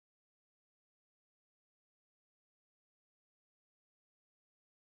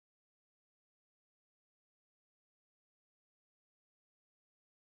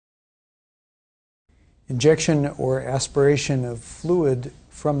Injection or aspiration of fluid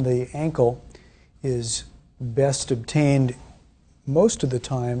from the ankle is best obtained most of the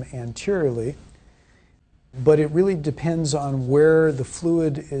time anteriorly, but it really depends on where the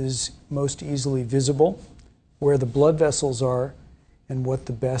fluid is most easily visible, where the blood vessels are, and what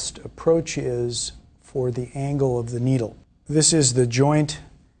the best approach is for the angle of the needle. This is the joint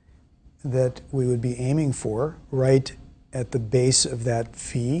that we would be aiming for, right at the base of that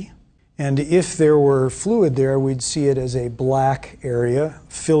V. And if there were fluid there, we'd see it as a black area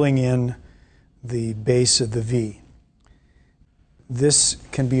filling in the base of the V. This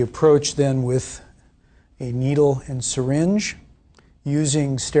can be approached then with a needle and syringe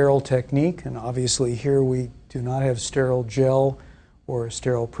using sterile technique, and obviously here we do not have sterile gel or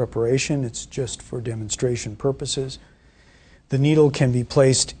sterile preparation, it's just for demonstration purposes. The needle can be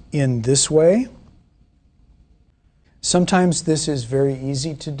placed in this way. Sometimes this is very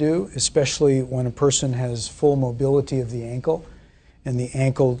easy to do, especially when a person has full mobility of the ankle, and the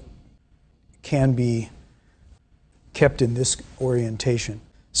ankle can be kept in this orientation.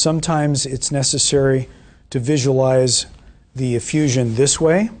 Sometimes it's necessary to visualize the effusion this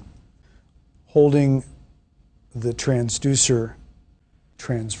way, holding the transducer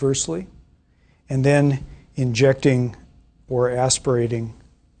transversely, and then injecting or aspirating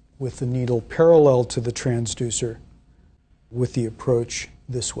with the needle parallel to the transducer with the approach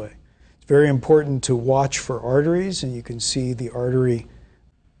this way. It's very important to watch for arteries, and you can see the artery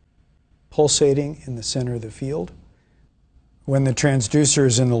pulsating in the center of the field. When the transducer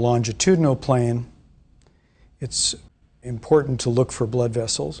is in the longitudinal plane, it's important to look for blood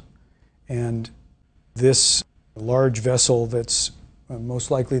vessels, and this large vessel that's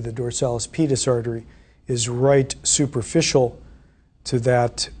most likely the dorsalis pedis artery is right superficial to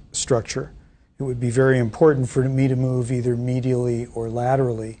that structure. It would be very important for me to move either medially or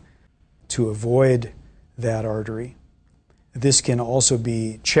laterally to avoid that artery. This can also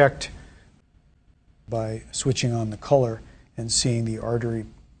be checked by switching on the color and seeing the artery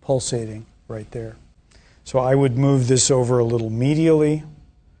pulsating right there. So I would move this over a little medially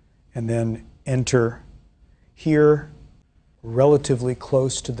and then enter here relatively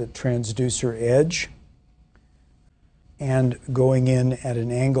close to the transducer edge and going in at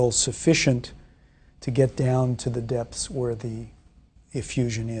an angle sufficient to get down to the depths where the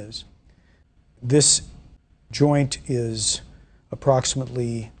effusion is. This joint is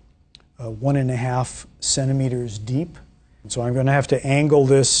approximately 1.5 centimeters deep. And so I'm going to have to angle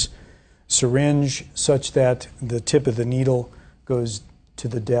this syringe such that the tip of the needle goes to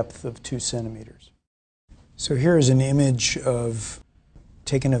the depth of 2 centimeters. So here is an image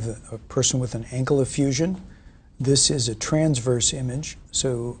taken of a person with an ankle effusion. This is a transverse image,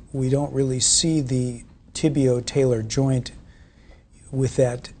 so we don't really see the tibio-talar joint with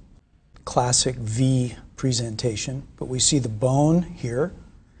that classic V presentation, but we see the bone here,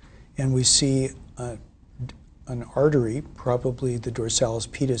 and we see an artery, probably the dorsalis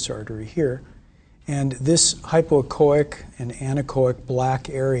pedis artery here, and this hypoechoic and anechoic black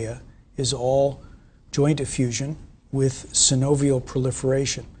area is all joint effusion with synovial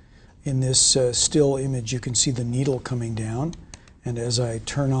proliferation. In this still image, you can see the needle coming down, and as I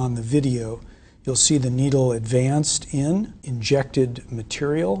turn on the video, you'll see the needle advanced in injected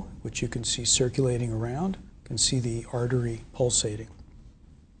material, which you can see circulating around. You can see the artery pulsating.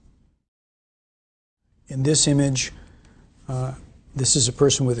 In this image, this is a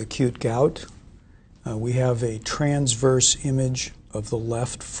person with acute gout. We have a transverse image of the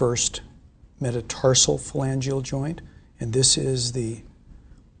left first metatarsal phalangeal joint, and this is the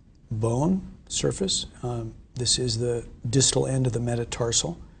bone surface. This is the distal end of the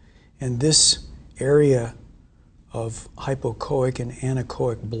metatarsal, and this area of hypoechoic and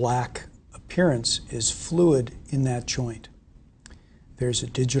anechoic black appearance is fluid in that joint. There's a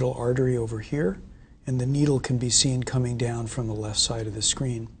digital artery over here, and the needle can be seen coming down from the left side of the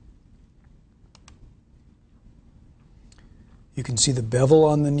screen. You can see the bevel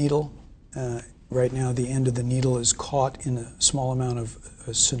on the needle. Right now the end of the needle is caught in a small amount of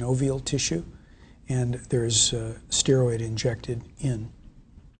synovial tissue, and there's steroid injected in.